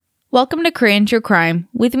Welcome to Korean True Crime,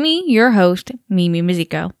 with me, your host, Mimi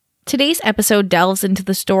Mizuko. Today's episode delves into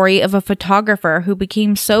the story of a photographer who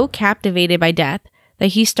became so captivated by death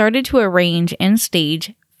that he started to arrange and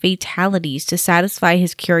stage fatalities to satisfy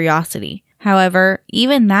his curiosity. However,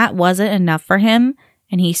 even that wasn't enough for him,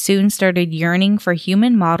 and he soon started yearning for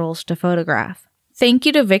human models to photograph. Thank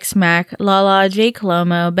you to Vix Mack, Lala, Jay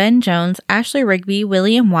Colomo, Ben Jones, Ashley Rigby,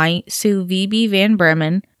 William White, Sue V.B. Van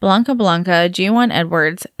Bremen, Blanca, G1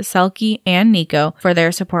 Edwards, Selkie, and Nico for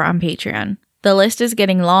their support on Patreon. The list is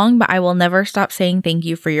getting long, but I will never stop saying thank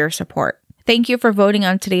you for your support. Thank you for voting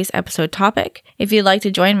on today's episode topic. If you'd like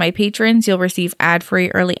to join my patrons, you'll receive ad-free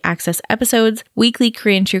early access episodes, weekly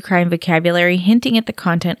Korean true crime vocabulary hinting at the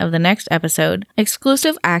content of the next episode,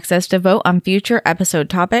 exclusive access to vote on future episode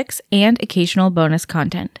topics, and occasional bonus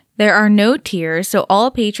content. There are no tiers, so all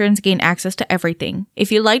patrons gain access to everything.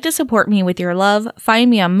 If you'd like to support me with your love, find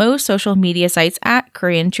me on most social media sites at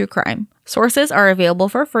Korean True Crime. Sources are available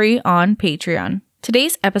for free on Patreon.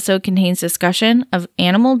 Today's episode contains discussion of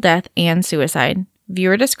animal death and suicide.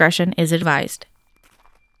 Viewer discretion is advised.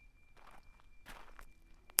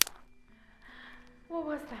 What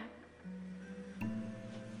was that?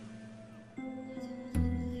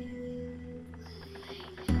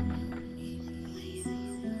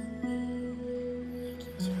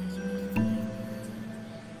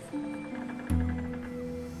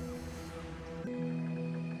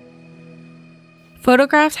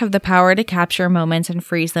 Photographs have the power to capture moments and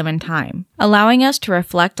freeze them in time, allowing us to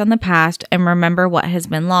reflect on the past and remember what has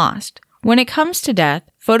been lost. When it comes to death,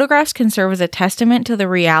 photographs can serve as a testament to the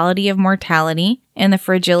reality of mortality and the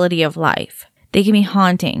fragility of life. They can be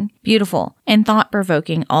haunting, beautiful, and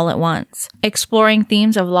thought-provoking all at once, exploring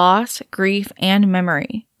themes of loss, grief, and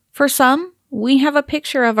memory. For some, we have a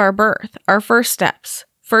picture of our birth, our first steps,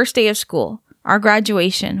 first day of school, our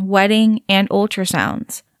graduation, wedding, and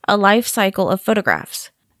ultrasounds. A life cycle of photographs.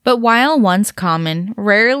 But while once common,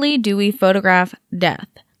 rarely do we photograph death.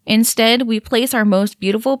 Instead, we place our most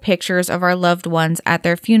beautiful pictures of our loved ones at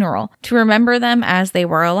their funeral to remember them as they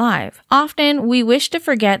were alive. Often, we wish to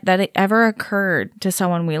forget that it ever occurred to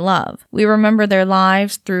someone we love. We remember their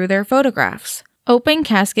lives through their photographs. Open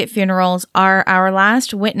casket funerals are our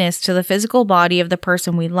last witness to the physical body of the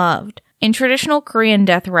person we loved. In traditional Korean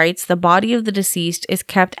death rites, the body of the deceased is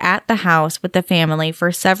kept at the house with the family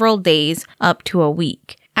for several days up to a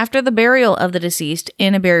week. After the burial of the deceased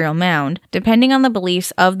in a burial mound, depending on the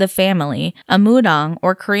beliefs of the family, a mudang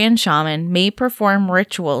or Korean shaman may perform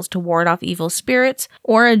rituals to ward off evil spirits,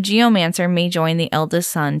 or a geomancer may join the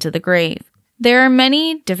eldest son to the grave. There are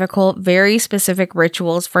many difficult, very specific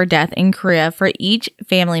rituals for death in Korea for each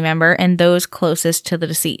family member and those closest to the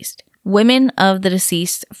deceased. Women of the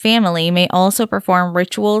deceased family may also perform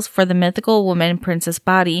rituals for the mythical woman Princess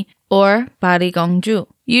Bari, or Bari Gongju.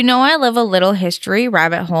 You know I love a little history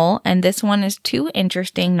rabbit hole, and this one is too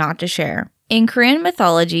interesting not to share. In Korean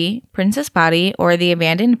mythology, Princess Bari, or the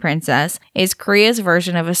Abandoned Princess, is Korea's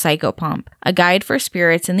version of a psychopomp, a guide for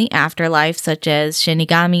spirits in the afterlife such as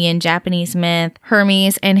Shinigami in Japanese myth,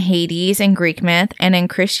 Hermes and Hades in Greek myth, and in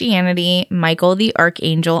Christianity, Michael the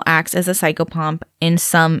Archangel acts as a psychopomp in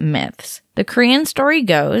some myths. The Korean story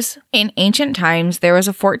goes, in ancient times, there was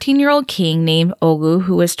a 14-year-old king named Ogu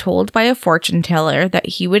who was told by a fortune teller that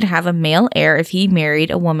he would have a male heir if he married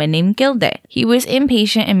a woman named Gilde. He was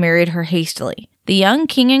impatient and married her hastily. The young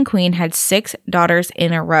king and queen had 6 daughters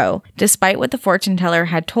in a row, despite what the fortune teller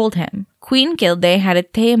had told him. Queen Gilde had a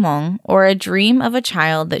taemong, or a dream of a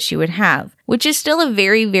child that she would have, which is still a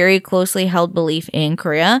very, very closely held belief in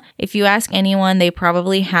Korea. If you ask anyone, they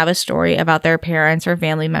probably have a story about their parents or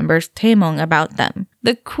family members' taemong about them.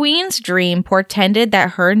 The queen's dream portended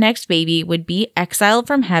that her next baby would be exiled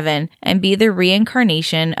from heaven and be the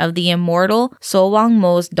reincarnation of the immortal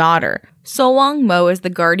Sowang-mo's daughter. Sowang-mo is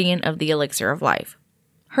the guardian of the elixir of life.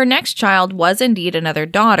 Her next child was indeed another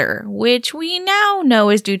daughter, which we now know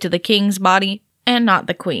is due to the king's body and not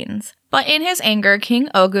the queen's. But in his anger, King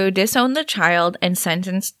Ogu disowned the child and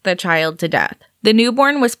sentenced the child to death. The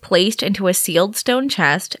newborn was placed into a sealed stone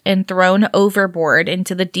chest and thrown overboard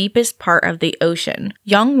into the deepest part of the ocean.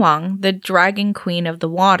 Yeongwang, the dragon queen of the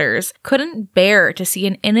waters, couldn't bear to see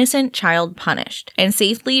an innocent child punished, and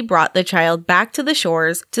safely brought the child back to the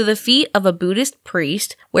shores to the feet of a Buddhist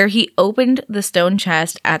priest, where he opened the stone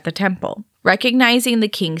chest at the temple. Recognizing the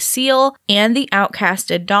king's seal and the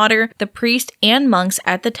outcasted daughter, the priest and monks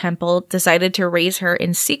at the temple decided to raise her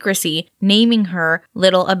in secrecy, naming her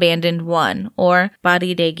Little Abandoned One, or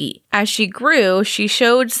Baridegi. As she grew, she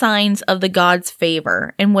showed signs of the god's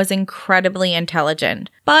favor and was incredibly intelligent.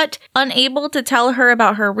 But unable to tell her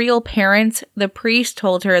about her real parents, the priest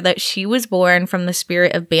told her that she was born from the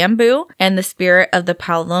spirit of bamboo and the spirit of the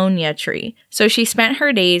paulownia tree, so she spent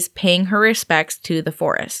her days paying her respects to the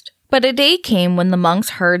forest. But a day came when the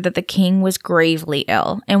monks heard that the king was gravely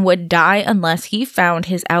ill and would die unless he found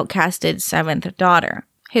his outcasted seventh daughter.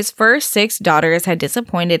 His first 6 daughters had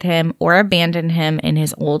disappointed him or abandoned him in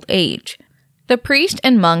his old age. The priest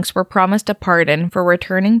and monks were promised a pardon for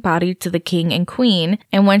returning Bari to the king and queen,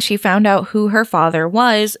 and when she found out who her father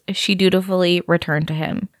was, she dutifully returned to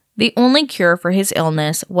him. The only cure for his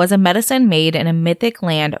illness was a medicine made in a mythic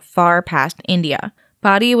land far past India.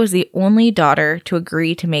 Bari was the only daughter to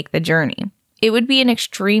agree to make the journey. It would be an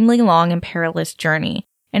extremely long and perilous journey,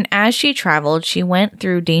 and as she traveled, she went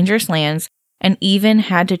through dangerous lands and even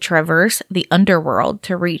had to traverse the underworld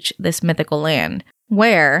to reach this mythical land,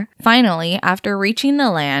 where, finally, after reaching the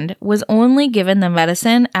land, was only given the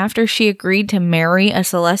medicine after she agreed to marry a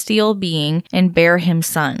celestial being and bear him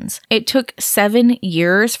sons. It took 7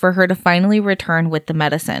 years for her to finally return with the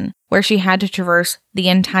medicine, where she had to traverse the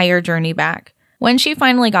entire journey back. When she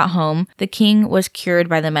finally got home, the king was cured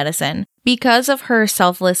by the medicine. Because of her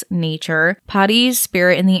selfless nature, Pari's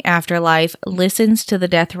spirit in the afterlife listens to the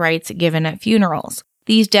death rites given at funerals.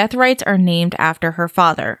 These death rites are named after her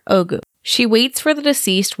father, Ogu. She waits for the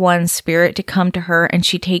deceased one's spirit to come to her and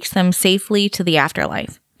she takes them safely to the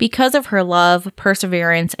afterlife. Because of her love,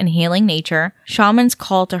 perseverance, and healing nature, shamans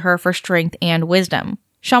call to her for strength and wisdom.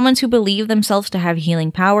 Shamans who believe themselves to have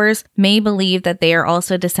healing powers may believe that they are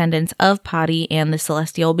also descendants of Pari and the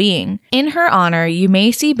celestial being. In her honor, you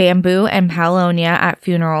may see bamboo and paulownia at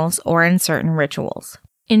funerals or in certain rituals.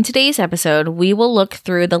 In today's episode, we will look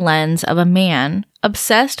through the lens of a man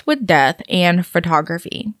obsessed with death and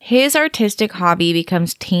photography. His artistic hobby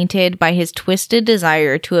becomes tainted by his twisted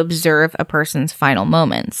desire to observe a person's final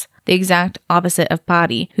moments, the exact opposite of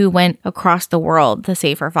Pari, who went across the world to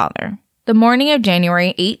save her father. The morning of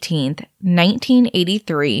January 18th,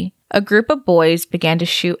 1983, a group of boys began to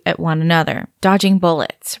shoot at one another, dodging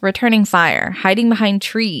bullets, returning fire, hiding behind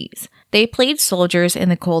trees. They played soldiers in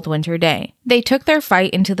the cold winter day. They took their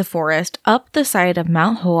fight into the forest up the side of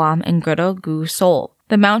Mount Hoam in Goro-gu, Seoul.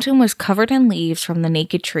 The mountain was covered in leaves from the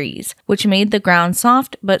naked trees, which made the ground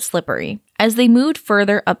soft but slippery. As they moved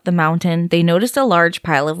further up the mountain, they noticed a large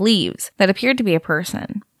pile of leaves that appeared to be a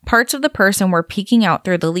person. Parts of the person were peeking out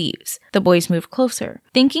through the leaves. The boys moved closer,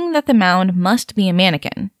 thinking that the mound must be a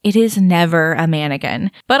mannequin. It is never a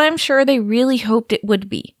mannequin, but I'm sure they really hoped it would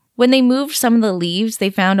be. When they moved some of the leaves, they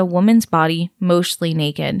found a woman's body, mostly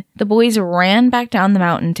naked. The boys ran back down the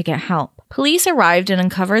mountain to get help. Police arrived and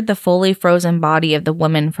uncovered the fully frozen body of the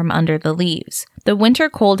woman from under the leaves. The winter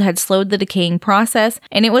cold had slowed the decaying process,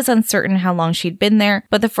 and it was uncertain how long she'd been there,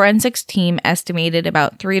 but the forensics team estimated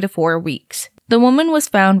about 3 to 4 weeks. The woman was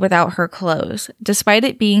found without her clothes, despite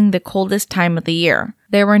it being the coldest time of the year.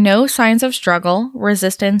 There were no signs of struggle,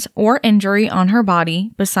 resistance, or injury on her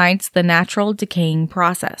body besides the natural decaying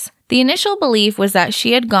process. The initial belief was that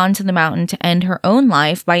she had gone to the mountain to end her own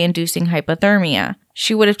life by inducing hypothermia.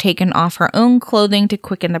 She would have taken off her own clothing to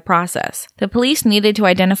quicken the process. The police needed to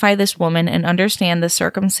identify this woman and understand the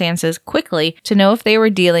circumstances quickly to know if they were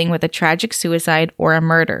dealing with a tragic suicide or a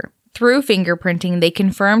murder. Through fingerprinting, they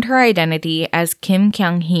confirmed her identity as Kim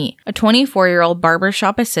Kyung-hee, a 24-year-old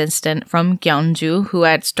barbershop assistant from Gyeongju who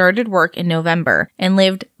had started work in November and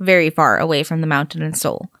lived very far away from the mountain in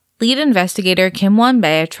Seoul. Lead investigator Kim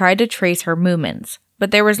Won-bae tried to trace her movements,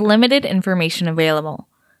 but there was limited information available.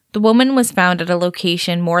 The woman was found at a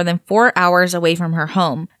location more than 4 hours away from her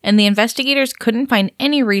home, and the investigators couldn't find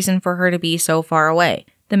any reason for her to be so far away.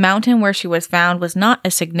 The mountain where she was found was not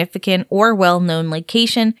a significant or well-known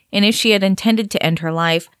location, and if she had intended to end her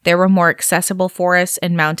life, there were more accessible forests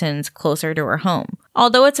and mountains closer to her home.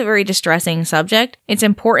 Although it's a very distressing subject, it's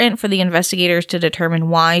important for the investigators to determine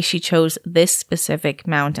why she chose this specific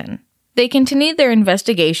mountain. They continued their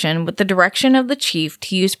investigation with the direction of the chief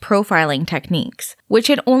to use profiling techniques, which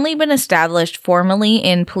had only been established formally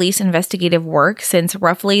in police investigative work since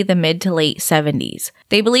roughly the mid to late 70s.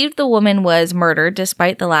 They believed the woman was murdered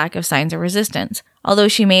despite the lack of signs of resistance. Although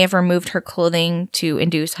she may have removed her clothing to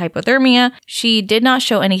induce hypothermia, she did not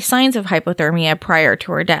show any signs of hypothermia prior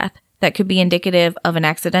to her death that could be indicative of an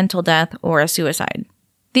accidental death or a suicide.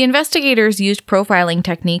 The investigators used profiling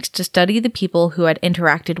techniques to study the people who had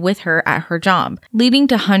interacted with her at her job, leading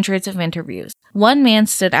to hundreds of interviews. one man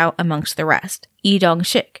stood out amongst the rest, Lee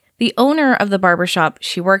Dong-sik. The owner of the barbershop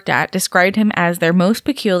she worked at described him as their most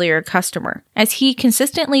peculiar customer, as he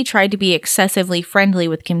consistently tried to be excessively friendly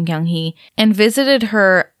with Kim Kyung-hee and visited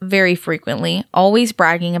her very frequently, always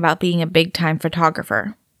bragging about being a big-time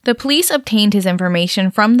photographer. The police obtained his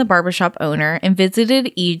information from the barbershop owner and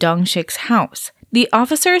visited Lee Dong-sik's house. The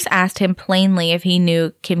officers asked him plainly if he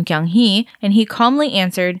knew Kim Kyung-hee, and he calmly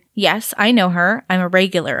answered, "Yes, I know her. I'm a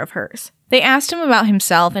regular of hers." They asked him about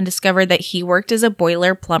himself and discovered that he worked as a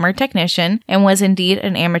boiler plumber technician and was indeed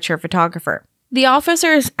an amateur photographer. The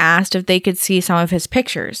officers asked if they could see some of his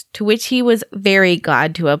pictures, to which he was very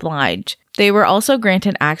glad to oblige. They were also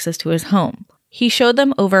granted access to his home. He showed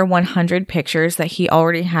them over 100 pictures that he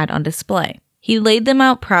already had on display. He laid them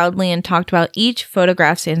out proudly and talked about each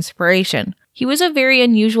photograph's inspiration. He was a very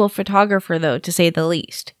unusual photographer, though, to say the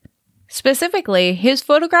least. Specifically, his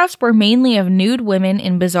photographs were mainly of nude women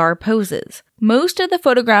in bizarre poses. Most of the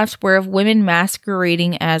photographs were of women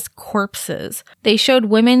masquerading as corpses. They showed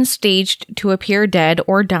women staged to appear dead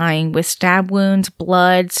or dying with stab wounds,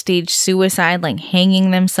 blood, staged suicide like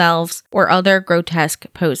hanging themselves, or other grotesque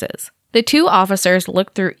poses. The two officers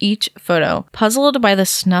looked through each photo, puzzled by the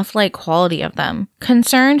snuff-like quality of them,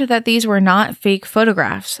 concerned that these were not fake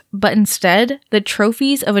photographs, but instead the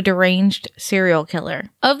trophies of a deranged serial killer.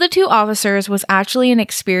 Of the two officers was actually an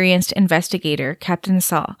experienced investigator, Captain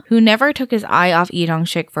Saw, who never took his eye off Lee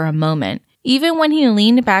Dong-sik for a moment. Even when he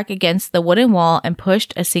leaned back against the wooden wall and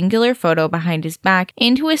pushed a singular photo behind his back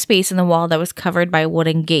into a space in the wall that was covered by a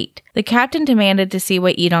wooden gate, the captain demanded to see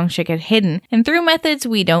what Lee Dong-sik had hidden, and through methods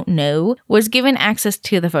we don't know, was given access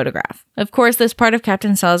to the photograph. Of course, this part of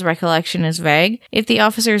Captain Saw's recollection is vague. If the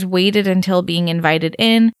officers waited until being invited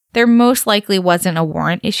in, there most likely wasn't a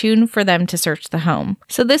warrant issued for them to search the home.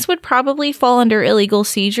 So this would probably fall under illegal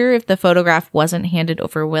seizure if the photograph wasn't handed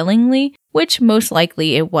over willingly, which most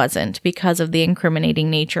likely it wasn't because of the incriminating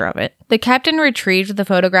nature of it. The captain retrieved the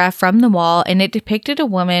photograph from the wall, and it depicted a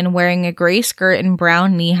woman wearing a gray skirt and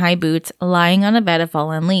brown knee-high boots lying on a bed of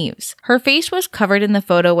fallen leaves. Her face was covered in the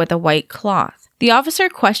photo with a white cloth. The officer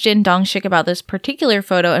questioned Dong-sik about this particular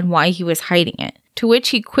photo and why he was hiding it, to which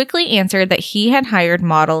he quickly answered that he had hired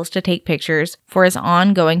models to take pictures for his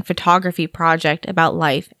ongoing photography project about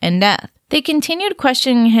life and death. They continued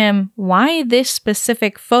questioning him, why this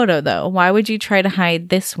specific photo though? Why would you try to hide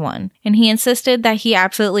this one? And he insisted that he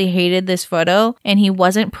absolutely hated this photo and he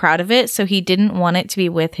wasn't proud of it, so he didn't want it to be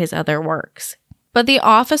with his other works. But the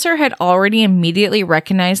officer had already immediately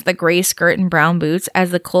recognized the gray skirt and brown boots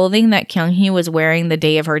as the clothing that Kyung-hee was wearing the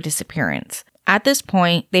day of her disappearance. At this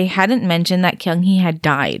point, they hadn't mentioned that Kyung-hee had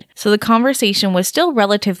died, so the conversation was still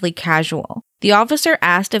relatively casual. The officer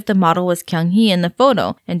asked if the model was Kyung-hee in the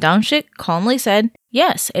photo, and Dong-sik calmly said,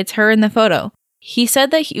 "Yes, it's her in the photo." He said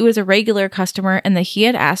that he was a regular customer and that he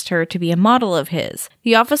had asked her to be a model of his.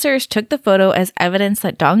 The officers took the photo as evidence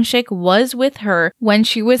that Dong-sik was with her when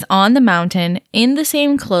she was on the mountain in the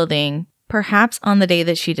same clothing, perhaps on the day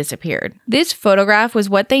that she disappeared. This photograph was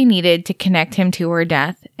what they needed to connect him to her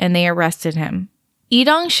death, and they arrested him. Lee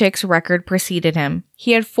Dong-sik's record preceded him.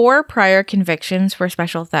 He had 4 prior convictions for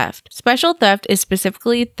special theft. Special theft is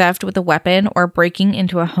specifically theft with a weapon or breaking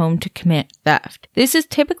into a home to commit theft. This is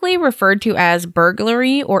typically referred to as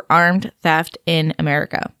burglary or armed theft in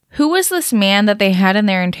America. Who was this man that they had in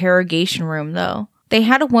their interrogation room, though? They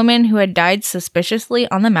had a woman who had died suspiciously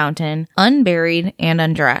on the mountain, unburied and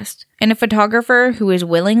undressed, and a photographer who was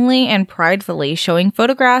willingly and pridefully showing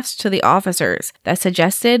photographs to the officers that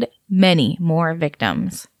suggested many more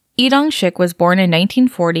victims. Lee Dong-sik was born in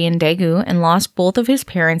 1940 in Daegu and lost both of his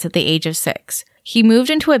parents at the age of 6. He moved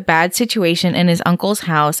into a bad situation in his uncle's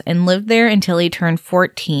house and lived there until he turned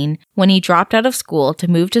 14, when he dropped out of school to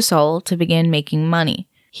move to Seoul to begin making money.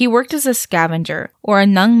 He worked as a scavenger, or a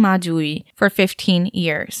nangmajui, for 15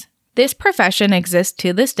 years. This profession exists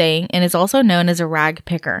to this day and is also known as a rag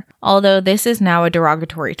picker, although this is now a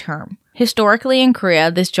derogatory term. Historically in Korea,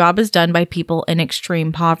 this job is done by people in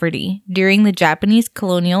extreme poverty during the Japanese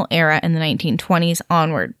colonial era in the 1920s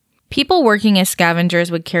onward. People working as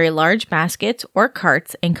scavengers would carry large baskets or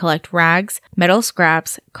carts and collect rags, metal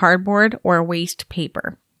scraps, cardboard, or waste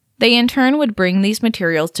paper. They in turn would bring these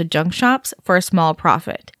materials to junk shops for a small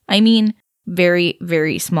profit. I mean, very,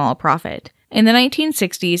 very small profit. In the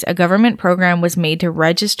 1960s, a government program was made to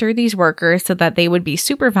register these workers so that they would be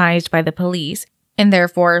supervised by the police and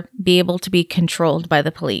therefore be able to be controlled by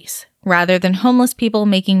the police, rather than homeless people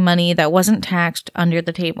making money that wasn't taxed under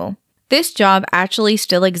the table. This job actually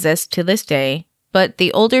still exists to this day, but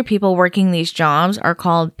the older people working these jobs are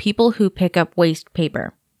called people who pick up waste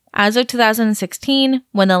paper. As of 2016,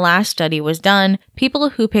 when the last study was done, people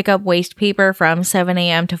who pick up waste paper from 7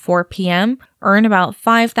 a.m. to 4 p.m. earn about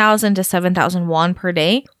 5,000 to 7,000 won per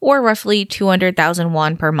day, or roughly 200,000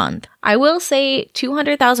 won per month. I will say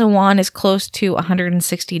 200,000 won is close to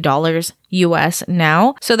 $160 US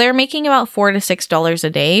now, so they're making about $4 to $6 a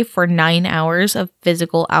day for 9 hours of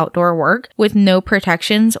physical outdoor work with no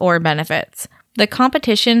protections or benefits. The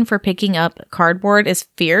competition for picking up cardboard is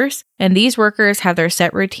fierce, and these workers have their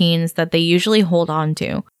set routines that they usually hold on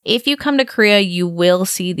to. If you come to Korea, you will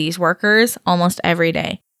see these workers almost every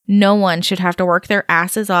day. No one should have to work their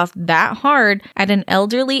asses off that hard at an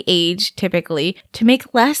elderly age, typically, to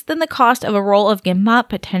make less than the cost of a roll of gimbap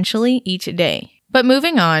potentially each day. But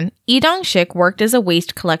moving on, Lee Dong-sik worked as a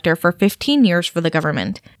waste collector for 15 years for the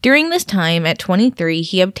government. During this time, at 23,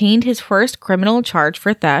 he obtained his first criminal charge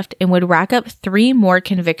for theft and would rack up 3 more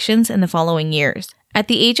convictions in the following years. At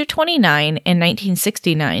the age of 29, in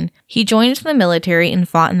 1969, he joined the military and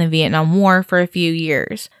fought in the Vietnam War for a few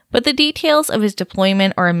years, but the details of his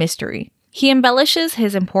deployment are a mystery. He embellishes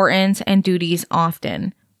his importance and duties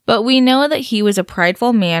often. But we know that he was a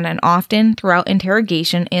prideful man and often, throughout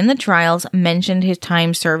interrogation and the trials, mentioned his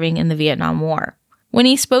time serving in the Vietnam War. When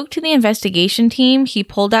he spoke to the investigation team, he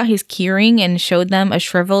pulled out his keyring and showed them a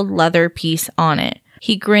shriveled leather piece on it.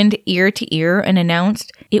 He grinned ear to ear and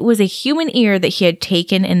announced it was a human ear that he had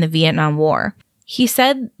taken in the Vietnam War. He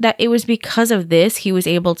said that it was because of this he was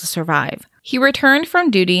able to survive. He returned from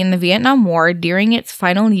duty in the Vietnam War during its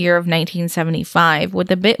final year of 1975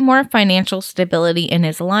 with a bit more financial stability in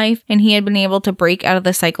his life, and he had been able to break out of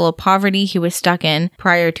the cycle of poverty he was stuck in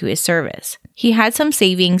prior to his service. He had some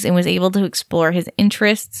savings and was able to explore his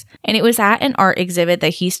interests, and it was at an art exhibit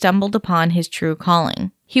that he stumbled upon his true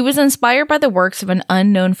calling. He was inspired by the works of an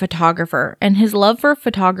unknown photographer, and his love for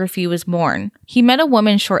photography was born. He met a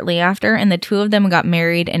woman shortly after, and the two of them got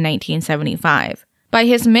married in 1975. By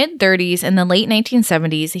his mid-30s in the late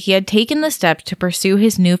 1970s, he had taken the steps to pursue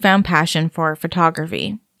his newfound passion for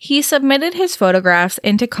photography. He submitted his photographs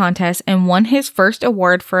into contests and won his first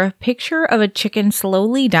award for a picture of a chicken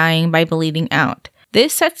slowly dying by bleeding out.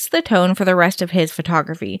 This sets the tone for the rest of his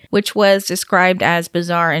photography, which was described as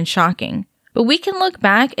bizarre and shocking. But we can look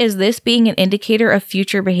back as this being an indicator of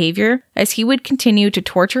future behavior, as he would continue to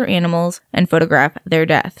torture animals and photograph their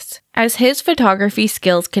deaths. As his photography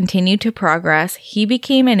skills continued to progress, he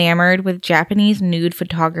became enamored with Japanese nude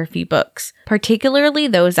photography books, particularly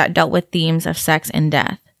those that dealt with themes of sex and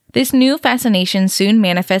death. This new fascination soon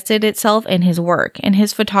manifested itself in his work, and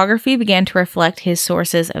his photography began to reflect his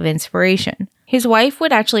sources of inspiration. His wife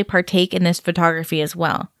would actually partake in this photography as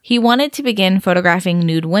well. He wanted to begin photographing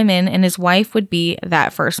nude women, and his wife would be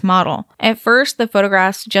that first model. At first, the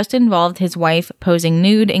photographs just involved his wife posing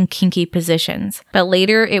nude in kinky positions, but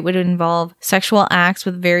later it would involve sexual acts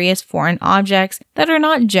with various foreign objects that are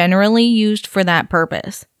not generally used for that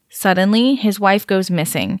purpose. Suddenly, his wife goes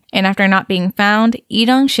missing, and after not being found, Lee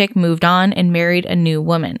Dong-sik moved on and married a new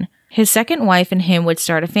woman. His second wife and him would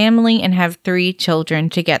start a family and have 3 children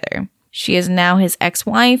together. She is now his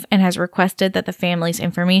ex-wife and has requested that the family's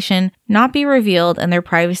information not be revealed and their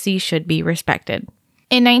privacy should be respected.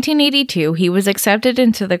 In 1982, he was accepted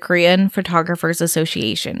into the Korean Photographers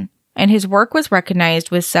Association, and his work was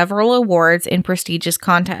recognized with several awards in prestigious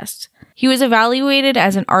contests. He was evaluated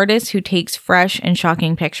as an artist who takes fresh and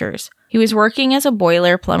shocking pictures. He was working as a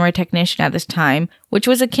boiler plumber technician at this time, which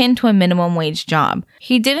was akin to a minimum wage job.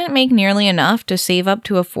 He didn't make nearly enough to save up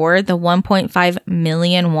to afford the 1.5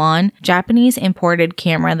 million won Japanese imported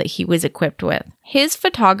camera that he was equipped with. His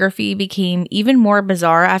photography became even more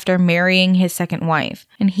bizarre after marrying his second wife,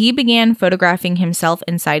 and he began photographing himself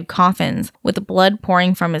inside coffins with blood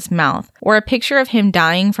pouring from his mouth, or a picture of him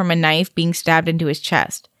dying from a knife being stabbed into his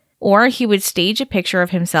chest. Or he would stage a picture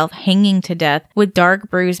of himself hanging to death with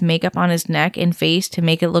dark bruised makeup on his neck and face to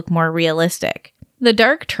make it look more realistic. The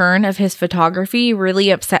dark turn of his photography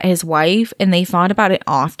really upset his wife, and they thought about it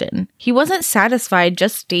often. He wasn't satisfied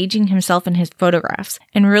just staging himself in his photographs,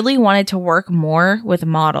 and really wanted to work more with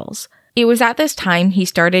models. It was at this time he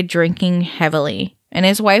started drinking heavily, and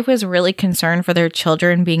his wife was really concerned for their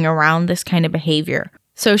children being around this kind of behavior.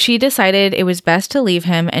 So she decided it was best to leave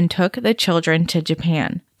him and took the children to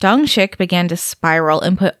Japan. Dong-sik began to spiral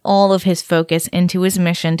and put all of his focus into his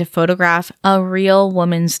mission to photograph a real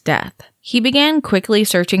woman's death. He began quickly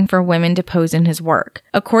searching for women to pose in his work.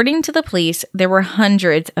 According to the police, there were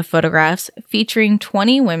hundreds of photographs featuring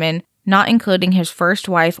 20 women, not including his first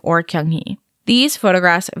wife or Kyung-hee. These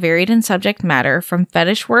photographs varied in subject matter from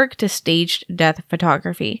fetish work to staged death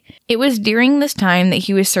photography. It was during this time that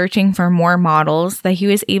he was searching for more models that he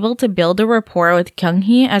was able to build a rapport with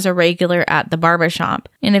Kyung-hee as a regular at the barbershop,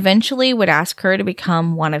 and eventually would ask her to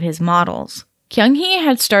become one of his models. Kyung-hee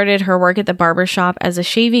had started her work at the barbershop as a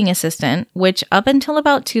shaving assistant, which up until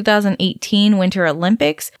about 2018 Winter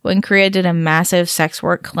Olympics, when Korea did a massive sex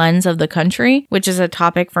work cleanse of the country, which is a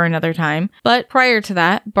topic for another time. But prior to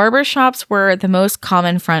that, barbershops were the most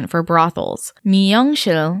common front for brothels.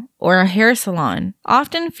 Myeongsil, or a hair salon,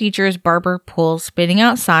 often features barber poles spinning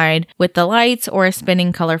outside with the lights or a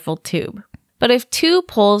spinning colorful tube. But if two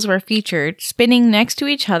poles were featured spinning next to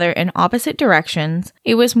each other in opposite directions,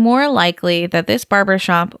 it was more likely that this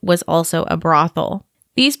barbershop was also a brothel.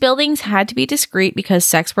 These buildings had to be discreet because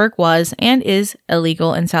sex work was and is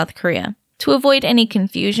illegal in South Korea. To avoid any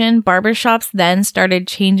confusion, barbershops then started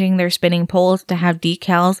changing their spinning poles to have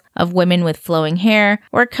decals of women with flowing hair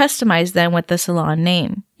or customize them with the salon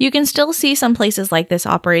name. You can still see some places like this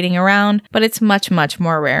operating around, but it's much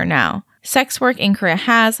more rare now. Sex work in Korea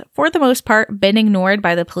has, for the most part, been ignored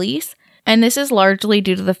by the police, and this is largely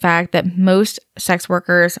due to the fact that most sex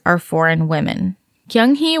workers are foreign women.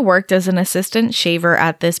 Kyung-hee worked as an assistant shaver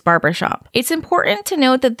at this barbershop. It's important to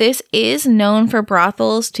note that this is known for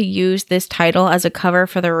brothels to use this title as a cover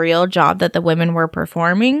for the real job that the women were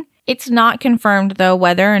performing. It's not confirmed, though,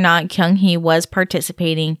 whether or not Kyung-hee was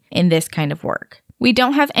participating in this kind of work. We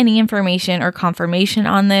don't have any information or confirmation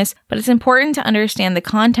on this, but it's important to understand the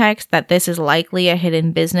context that this is likely a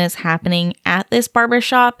hidden business happening at this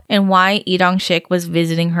barbershop and why Lee Dong-sik was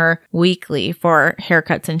visiting her weekly for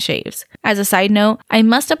haircuts and shaves. As a side note, I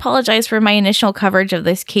must apologize for my initial coverage of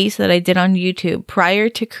this case that I did on YouTube prior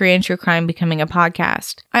to Korean True Crime becoming a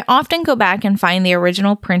podcast. I often go back and find the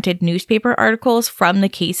original printed newspaper articles from the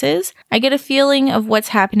cases. I get a feeling of what's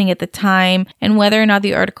happening at the time and whether or not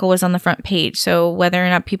the article was on the front page, so whether or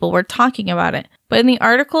not people were talking about it. But in the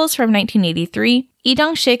articles from 1983, Lee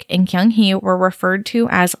Dong-sik and Kyung-hee were referred to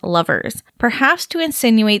as lovers, perhaps to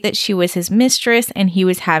insinuate that she was his mistress and he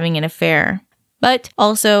was having an affair. But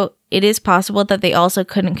also, it is possible that they also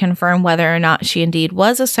couldn't confirm whether or not she indeed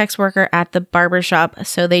was a sex worker at the barbershop,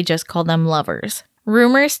 so they just called them lovers.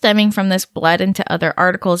 Rumors stemming from this bled into other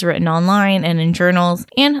articles written online and in journals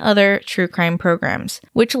and other true crime programs,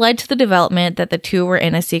 which led to the development that the two were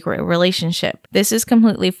in a secret relationship. This is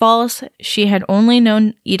completely false. She had only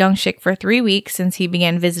known Lee Dong-sik for 3 weeks since he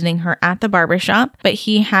began visiting her at the barbershop, but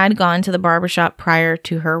he had gone to the barbershop prior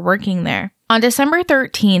to her working there. On December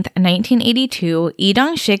 13th, 1982, Lee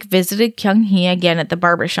Dong-sik visited Kyung-hee again at the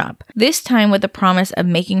barbershop, this time with the promise of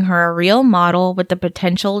making her a real model with the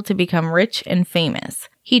potential to become rich and famous.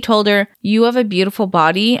 He told her, "You have a beautiful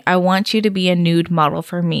body. I want you to be a nude model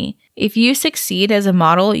for me. If you succeed as a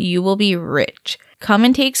model, you will be rich. Come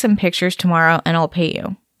and take some pictures tomorrow and I'll pay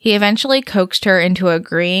you." He eventually coaxed her into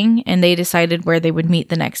agreeing, and they decided where they would meet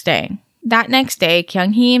the next day. That next day,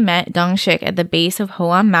 Kyung-hee met Dong-sik at the base of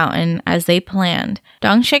Hoam Mountain as they planned.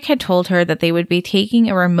 Dong-sik had told her that they would be taking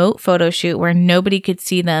a remote photo shoot where nobody could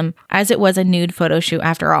see them, as it was a nude photo shoot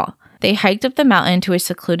after all. They hiked up the mountain to a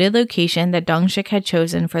secluded location that Dong-sik had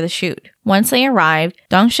chosen for the shoot. Once they arrived,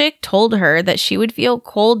 Dong-sik told her that she would feel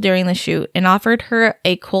cold during the shoot and offered her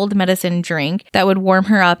a cold medicine drink that would warm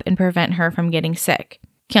her up and prevent her from getting sick.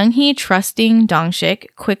 Kyung-hee, trusting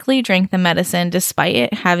Dong-sik, quickly drank the medicine despite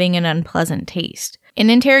it having an unpleasant taste. In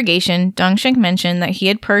interrogation, Dong-sik mentioned that he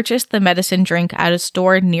had purchased the medicine drink at a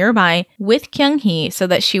store nearby with Kyung-hee so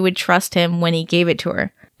that she would trust him when he gave it to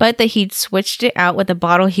her, but that he'd switched it out with a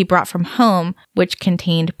bottle he brought from home, which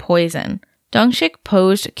contained poison. Dong-sik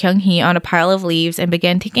posed Kyung-hee on a pile of leaves and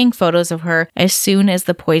began taking photos of her as soon as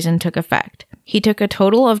the poison took effect. He took a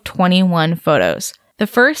total of 21 photos. The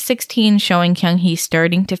first 16 showing Kyung-hee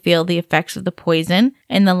starting to feel the effects of the poison,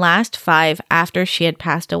 and the last 5 after she had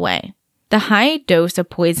passed away. The high dose of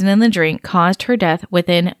poison in the drink caused her death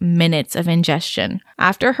within minutes of ingestion.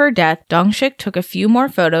 After her death, Dong-sik took a few more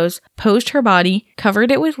photos, posed her body, covered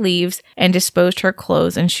it with leaves, and disposed her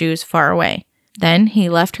clothes and shoes far away. Then he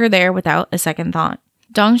left her there without a second thought.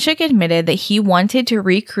 Dong-sik admitted that he wanted to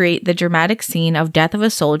recreate the dramatic scene of Death of a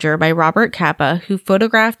Soldier by Robert Capa, who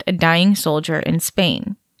photographed a dying soldier in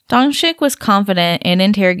Spain. Dong-sik was confident in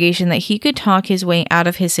interrogation that he could talk his way out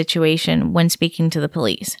of his situation when speaking to the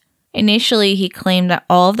police. Initially, he claimed that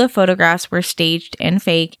all of the photographs were staged and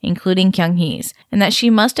fake, including Kyung-hee's, and that she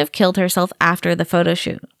must have killed herself after the photo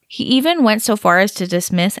shoot. He even went so far as to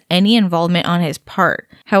dismiss any involvement on his part.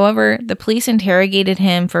 However, the police interrogated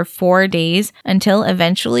him for 4 days until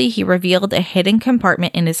eventually he revealed a hidden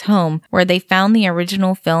compartment in his home where they found the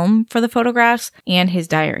original film for the photographs and his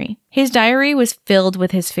diary. His diary was filled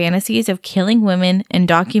with his fantasies of killing women and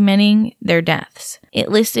documenting their deaths.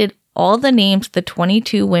 It listed all the names of the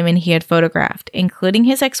 22 women he had photographed, including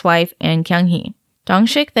his ex-wife and Kyung-hee.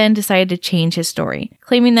 Dong-sik then decided to change his story,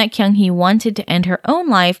 claiming that Kyung-hee wanted to end her own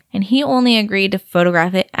life and he only agreed to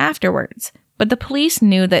photograph it afterwards. But the police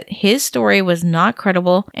knew that his story was not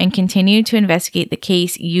credible and continued to investigate the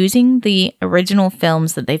case using the original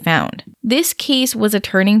films that they found. This case was a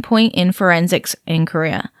turning point in forensics in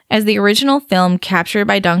Korea, as the original film captured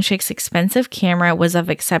by Dong-sik's expensive camera was of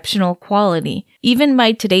exceptional quality, even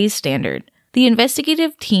by today's standard. The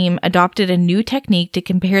investigative team adopted a new technique to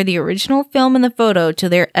compare the original film and the photo to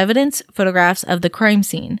their evidence photographs of the crime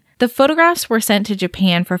scene. The photographs were sent to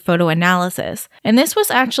Japan for photo analysis, and this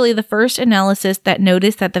was actually the first analysis that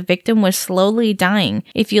noticed that the victim was slowly dying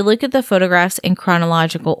if you look at the photographs in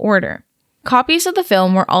chronological order. Copies of the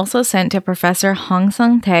film were also sent to Professor Hong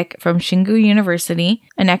Sung-taek from Shingu University,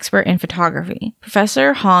 an expert in photography.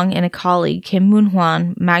 Professor Hong and a colleague, Kim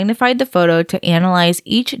Moon-hwan, magnified the photo to analyze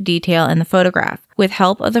each detail in the photograph, with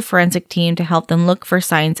help of the forensic team to help them look for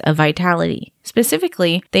signs of vitality.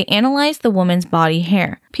 Specifically, they analyzed the woman's body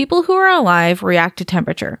hair. People who are alive react to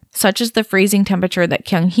temperature, such as the freezing temperature that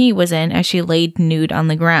Kyung-hee was in as she laid nude on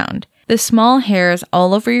the ground. The small hairs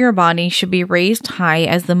all over your body should be raised high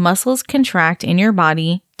as the muscles contract in your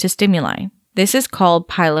body to stimuli. This is called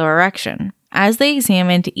piloerection. As they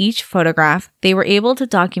examined each photograph, they were able to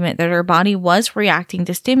document that her body was reacting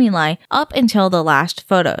to stimuli up until the last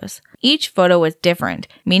photos. Each photo was different,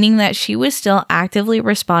 meaning that she was still actively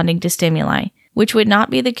responding to stimuli, which would not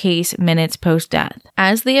be the case minutes post-death.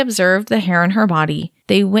 As they observed the hair on her body,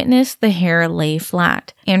 they witnessed the hair lay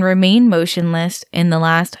flat and remain motionless in the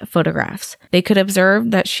last photographs. They could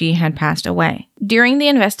observe that she had passed away. During the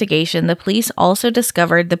investigation, the police also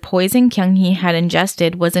discovered the poison Kyung-hee had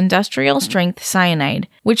ingested was industrial-strength cyanide,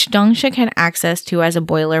 which Dong-sik had access to as a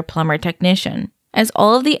boiler plumber technician. As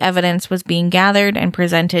all of the evidence was being gathered and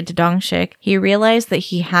presented to Dong-sik, he realized that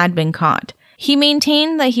he had been caught. He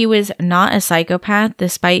maintained that he was not a psychopath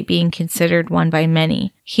despite being considered one by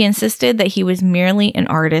many. He insisted that he was merely an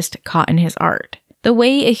artist caught in his art. "The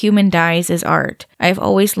way a human dies is art. I've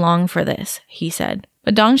always longed for this," he said.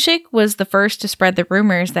 But Dong-sik was the first to spread the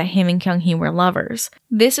rumors that him and Kyung-hee were lovers.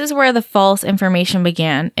 This is where the false information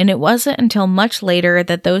began, and it wasn't until much later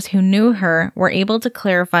that those who knew her were able to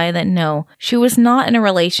clarify that no, she was not in a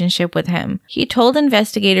relationship with him. He told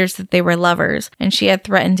investigators that they were lovers, and she had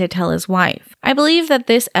threatened to tell his wife. I believe that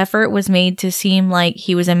this effort was made to seem like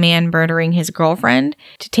he was a man murdering his girlfriend,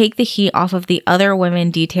 to take the heat off of the other women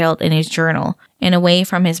detailed in his journal, and away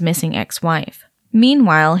from his missing ex-wife.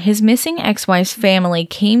 Meanwhile, his missing ex-wife's family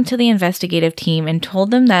came to the investigative team and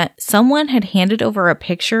told them that someone had handed over a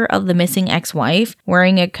picture of the missing ex-wife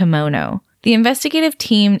wearing a kimono. The investigative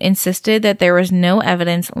team insisted that there was no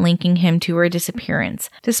evidence linking him to her disappearance,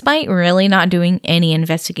 despite really not doing any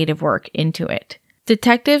investigative work into it.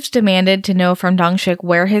 Detectives demanded to know from Dong-sik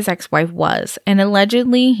where his ex-wife was, and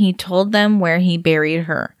allegedly he told them where he buried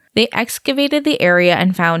her. They excavated the area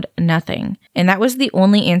and found nothing, and that was the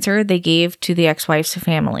only answer they gave to the ex-wife's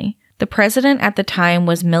family. The president at the time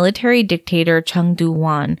was military dictator Chung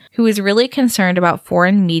Do-won, who was really concerned about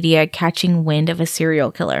foreign media catching wind of a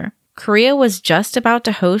serial killer. Korea was just about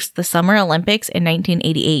to host the Summer Olympics in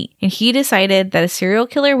 1988, and he decided that a serial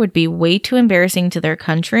killer would be way too embarrassing to their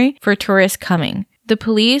country for tourists coming. The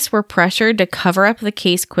police were pressured to cover up the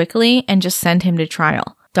case quickly and just send him to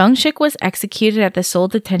trial. Dong-sik was executed at the Seoul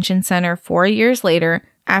Detention Center 4 years later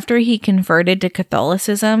after he converted to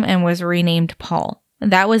Catholicism and was renamed Paul.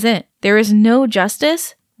 That was it. There is no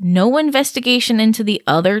justice, no investigation into the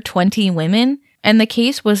other 20 women, and the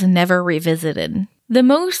case was never revisited. The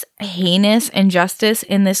most heinous injustice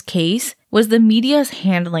in this case was the media's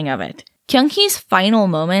handling of it. Kyung-hee's final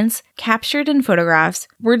moments, captured in photographs,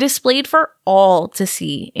 were displayed for all to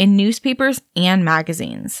see in newspapers and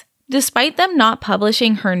magazines. Despite them not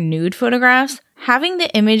publishing her nude photographs, having the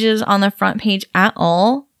images on the front page at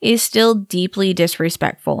all is still deeply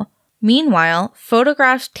disrespectful. Meanwhile,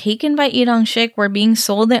 photographs taken by Lee Dong-sik were being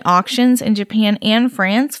sold at auctions in Japan and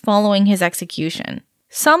France following his execution,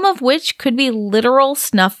 some of which could be literal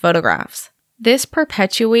snuff photographs. This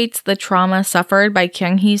perpetuates the trauma suffered by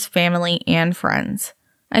Kyung-hee's family and friends.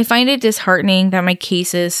 I find it disheartening that my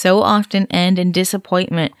cases so often end in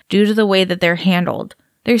disappointment due to the way that they're handled.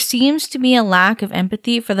 There seems to be a lack of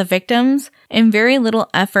empathy for the victims and very little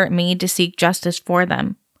effort made to seek justice for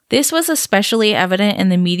them. This was especially evident in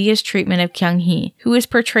the media's treatment of Kyung-hee, who is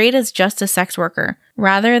portrayed as just a sex worker,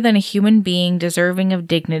 rather than a human being deserving of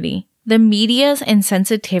dignity. The media's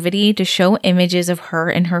insensitivity to show images of her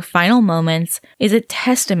in her final moments is a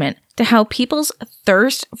testament to how people's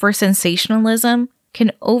thirst for sensationalism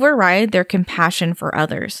can override their compassion for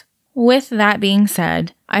others. With that being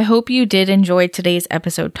said, I hope you did enjoy today's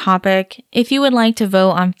episode topic. If you would like to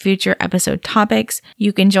vote on future episode topics,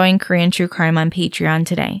 you can join Korean True Crime on Patreon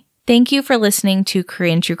today. Thank you for listening to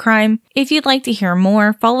Korean True Crime. If you'd like to hear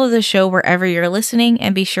more, follow the show wherever you're listening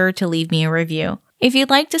and be sure to leave me a review. If you'd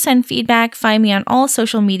like to send feedback, find me on all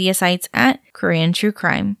social media sites at Korean True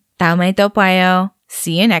Crime. 다음에 또 봐요.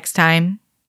 See you next time.